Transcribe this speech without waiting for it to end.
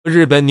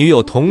日本女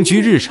友同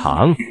居日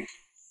常。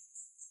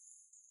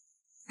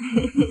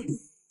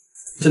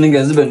今天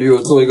给日本女友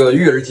做一个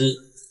育儿鸡。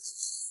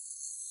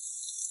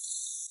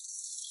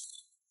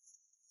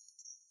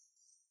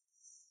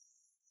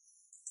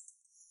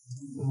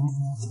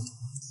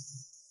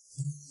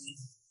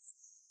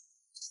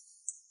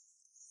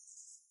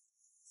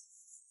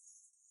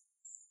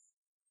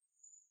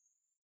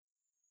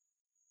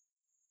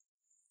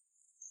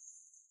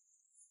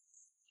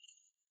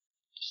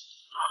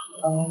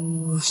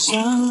像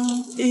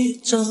一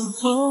阵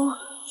风，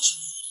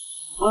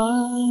管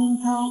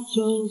它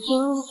就走，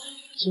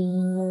这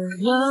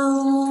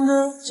样的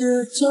节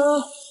奏，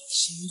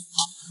是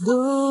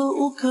都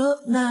无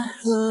可奈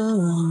何。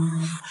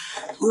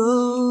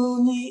有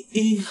你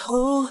以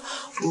后，我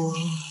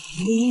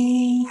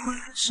明白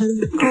成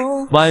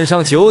功。晚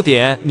上9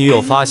点，女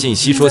友发信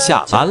息说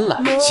下班了，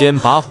先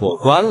把火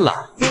关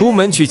了，出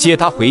门去接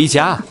她回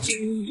家。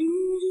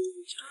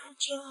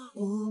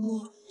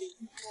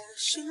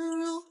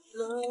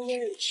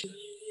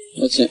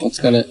お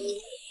疲れ。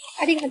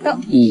ありがと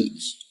う。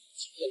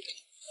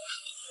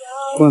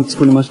ご飯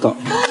作りました。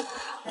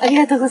あり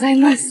がとうござい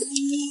ます。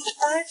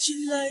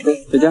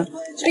回家？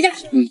回家。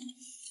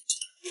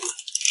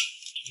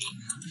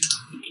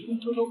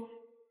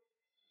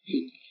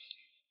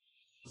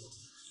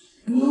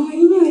い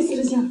い匂いす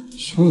るじゃん。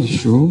そうで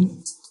しょ？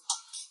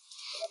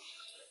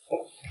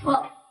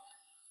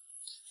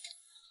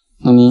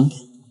何？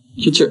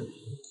ケチュ。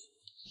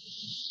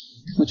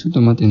ちょっ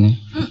と待ってね。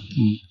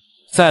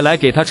再来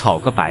给他炒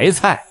个白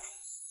菜。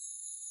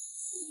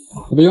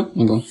食べよう、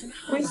なんか。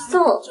美味し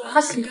そう。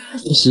箸。か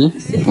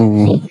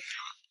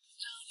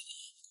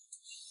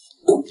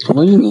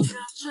わいいね。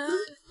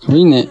かわ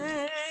いいね。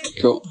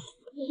今日。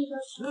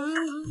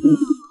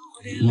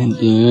なん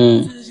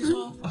で？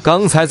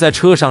刚才在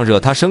车上惹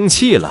他生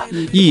气了，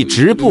一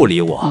直不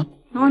理我。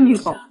何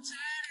が？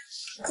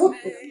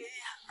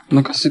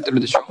なんか吸って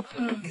るでしょ。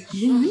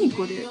何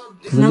これ？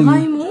長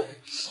芋？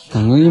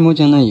長芋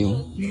じゃないよ。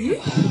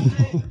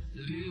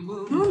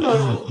なんだ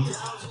ろう。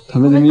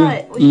食べてみよう。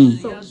美味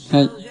しそう。は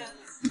い。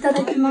いた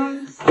だきま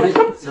す。はい、いた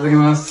だき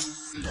ます。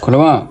これ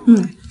は、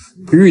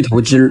芋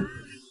頭汁。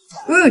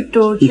芋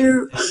頭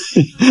汁。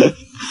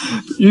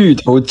芋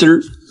頭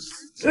汁。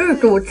芋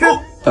頭汁。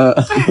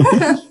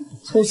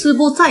手吃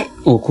菠菜。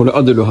哦，これ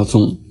合ってる発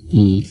音。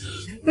芋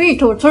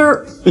頭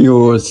汁。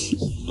よーし。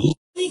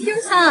今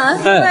日さ、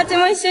友達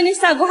も一緒に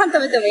さ、ご飯食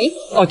べてもいい？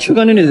あ、中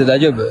華ネギで大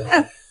丈夫？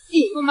い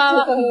い。こんばん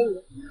は。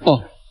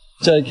あ、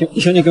じゃあ一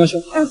緒に行きましょ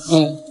う。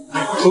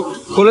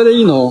これで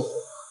いいの？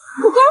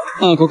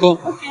ここ。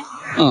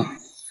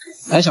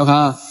哎，小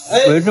康，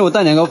我一会儿我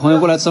带2个朋友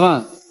过来吃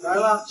饭，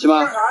行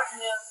吧？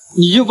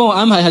你就帮我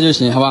安排一下就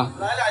行，好吧？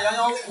来俩羊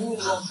腰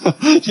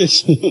子就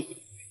行，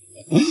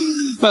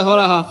拜托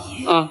了哈。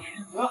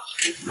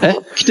哎，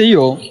来ていい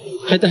よ。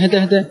入っ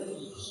て。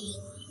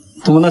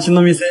友達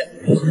の店。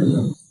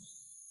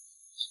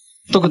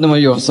どこでも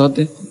いいよ、座っ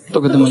て。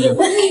どこでもいいよ。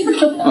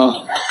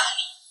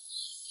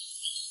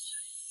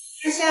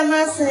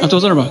坐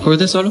这儿吧，回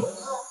头算了。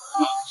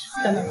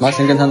马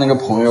先跟他那个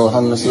朋友，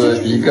他们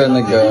是一个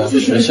那个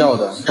学校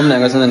的，他们2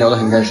个真的聊得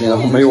很開心，然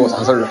后没有我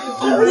啥事儿。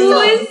何こ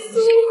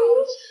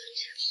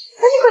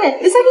れ？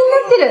うさぎにな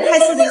ってる。はい、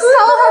そう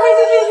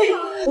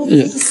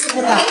です。酢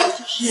豚。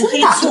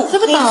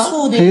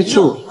黑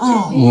醋。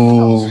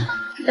哦。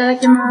いただ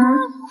きます。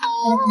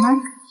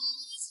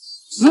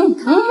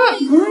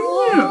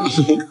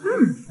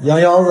羊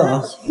腰子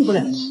啊，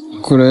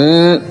こ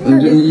れ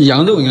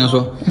羊肉，你跟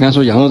他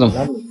说羊肉怎么？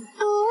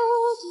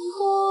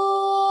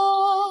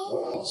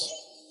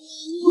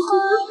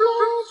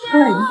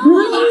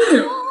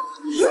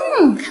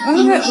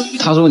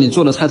他说你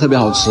做的菜特别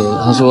好吃，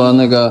他说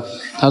那个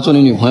他做你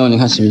女朋友，你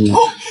看行不行？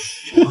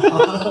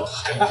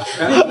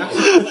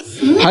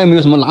还有没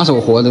有什么拿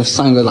手活的？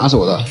上个拿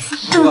手的，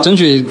争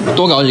取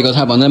多搞几个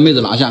菜把那妹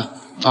子拿下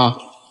啊！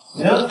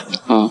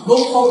ご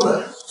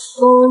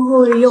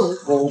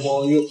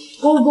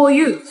ぼう湯。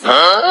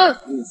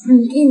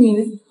いい匂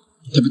い。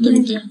食べて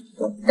みて。い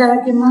ただ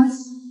きま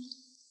す。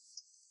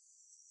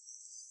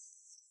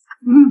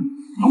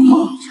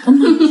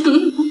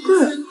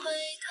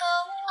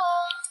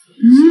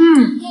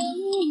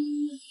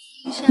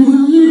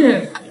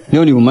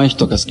料理うまい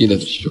人が好き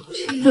的しょ。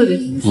そうで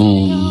す。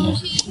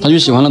他就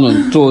喜欢那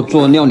种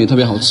做料理特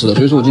别好吃的，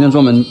所以说我今天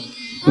专门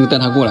带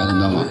他过来的，你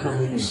知道吗？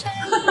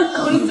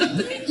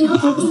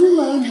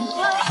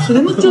そ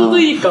れもちょうど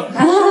いいか。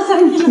なる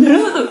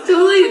ほど、ち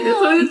ょうどいいね。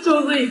それちょ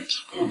うどいい。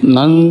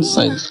何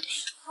歳です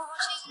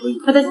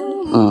か？私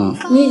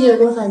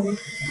？25歳です。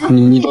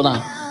你多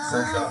大？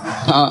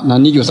那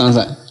23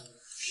歳。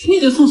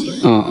23歳？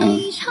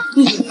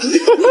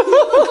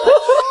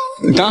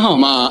刚好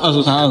嘛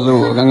，23、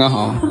25，刚刚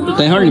好。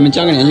等一会儿你们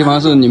加个联系方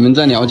式，你们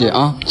再了解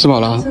啊。吃饱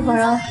了？吃饱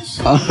了。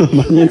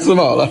马上吃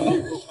饱了。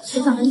吃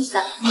饱了。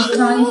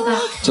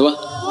走吧。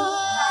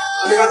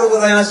ありがとうご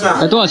ざいまし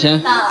た。多少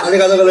钱？あり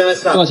がとうございま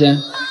した。多少钱？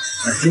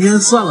今天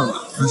算了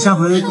吧，你下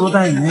回多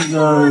带你那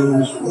个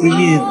闺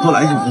蜜多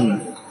来几次。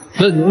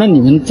不是，那你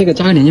们这个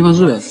加个联系方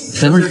式呗？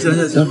等会儿加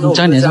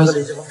个联系方式。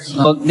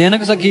連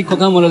絡先交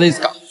換もらっていいで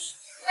すか？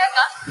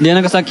連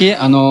絡先連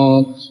絡先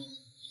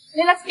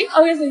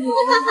あ、おやすみ。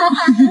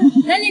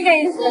何が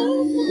いいですか？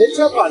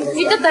ちょっとあ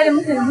り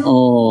ますよね。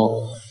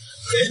哦。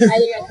あ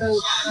りがとう。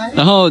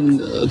然后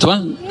走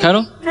吧，开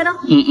喽。开喽。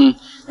嗯嗯。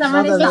ご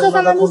ちそう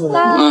さまでした。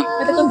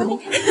また今度ね。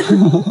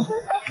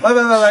拜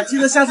拜拜拜，记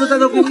得下次带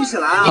到公寓起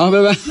来啊。好，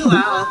拜拜。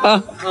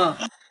啊。嗯。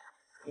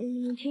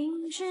雨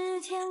停止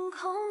天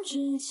空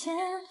之前，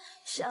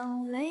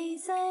像泪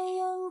在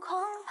眼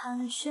眶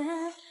盘旋。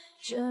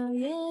这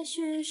也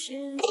许是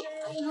全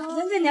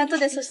然に後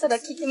でそしたら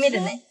聞いてみ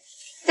るね。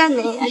じゃあ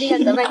ね、ありが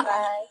とう、バイバイ。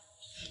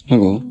なん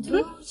か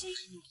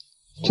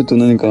ちょっと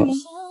何か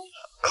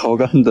顔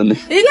が変だね。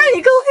何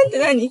顔変って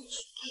何？何これ？何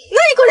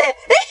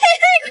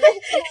これ？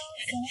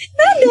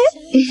なんで？何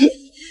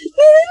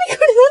こ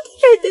れ？なんて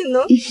書いてん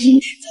の？サ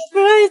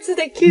プライズ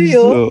できる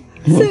よ。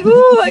すご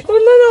い、こん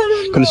なのあ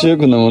るんだ。これ主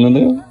役なものだ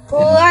よ。ゴ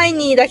ーアイ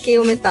ニーだけ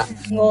読めた。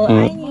ゴ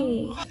ーアイ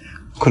ニー。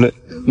これ、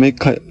目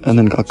かい、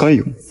何か赤い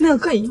よ。目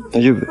赤い？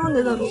大丈夫？なん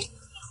でだろう？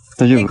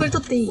大丈夫？これ撮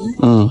っていい？うん。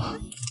何こ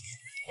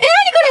れ？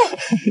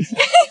待っ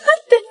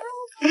て。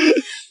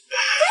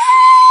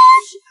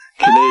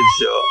綺麗で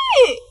しょ？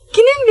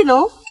記念日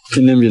の？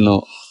記念日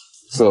の、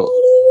そう、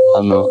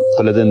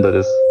プレゼント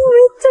です。めっ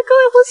ちゃ可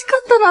愛い。欲しかっ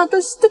たな。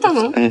私知ってた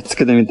の？つ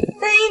けてみて。いい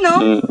の？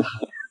うん。か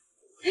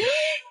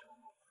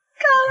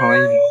わい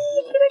い。キラ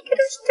キラ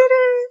してる。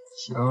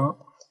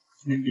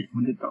記念日お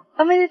めでとう。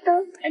おめでとう。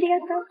ありが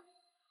とう。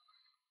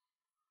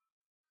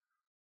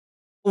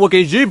我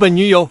给日本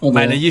女友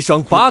买了一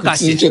双八嘎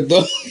鞋。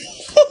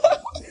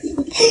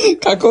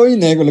かっこいい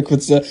ね、この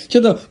靴。ち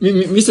ょっと、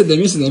見せて。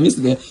ち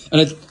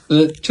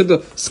ょっ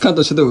と、スカー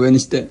トちょっと上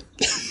にして。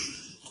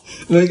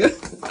上が。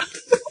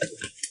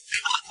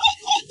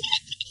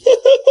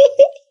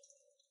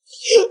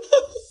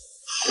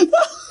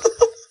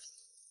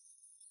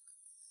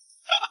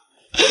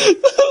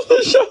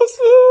笑死我！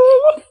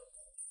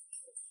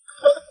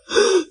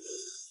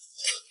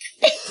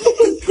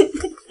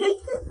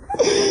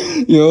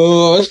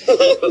哟，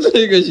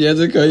这个鞋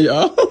子可以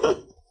啊。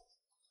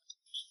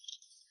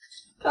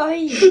可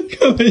愛い。可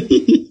愛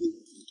い。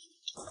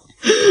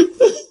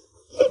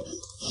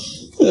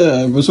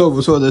不错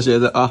不错的鞋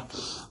子啊，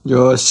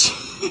よし。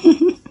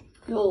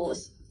よ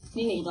し，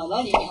你找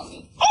到力量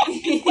没？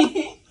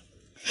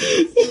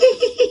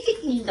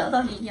你找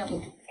到力量没？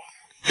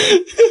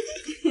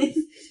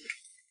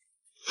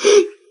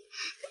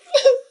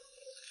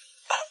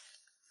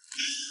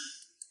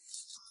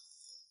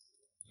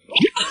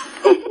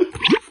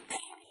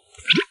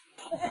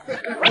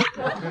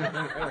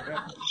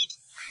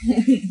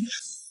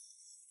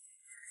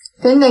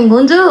等等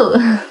公主。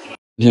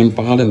今天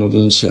8点多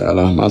钟起来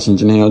了，马晴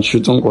今天要去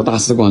中国大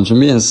使馆去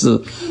面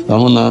试，然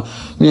后呢，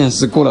面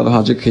试过了的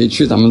话就可以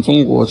去咱们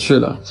中国去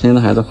了。现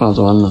在还在化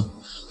妆呢，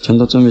全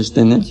都准备し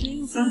てね。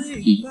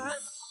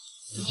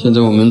现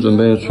在我们准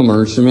备出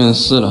门去面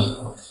试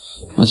了。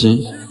马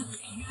晴、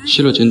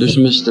白ちゃんどうし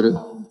ましたる？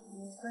パ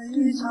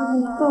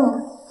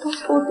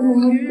スポートも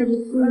持ってるし。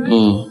うん。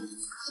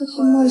写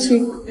真もあるし。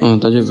うん、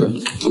大丈夫。OK。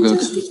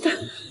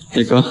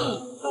いいか？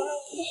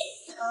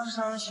時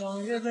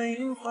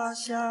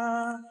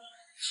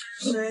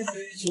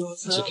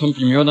間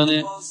微妙だ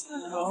ね。9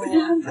時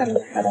半からだ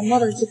からま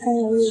だ時間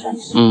余裕だね。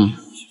嗯，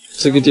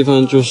这个地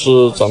方就是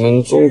咱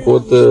们中国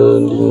的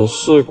领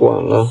事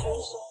馆了。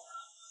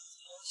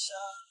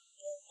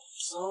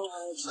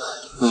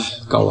哎，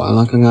搞完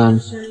了，看看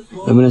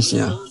能不能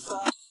行啊？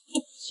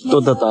ど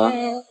うだった？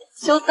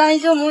招待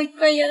所もう一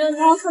回やり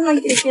直さな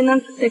きゃいけな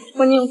くて、こ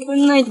こに送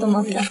んないと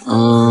まずだ。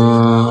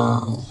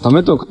ダ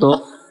メとこ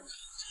と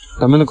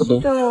ダメのこと？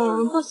で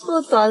も、パスポ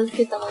ート預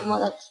けたまま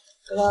だっ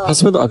たから。パ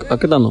スポート開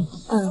けたの？うん。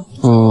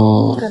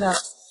だから、ち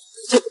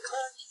ょっ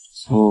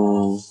と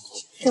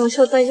でも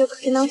招待状書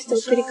き直して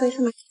送り返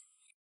さなきゃ。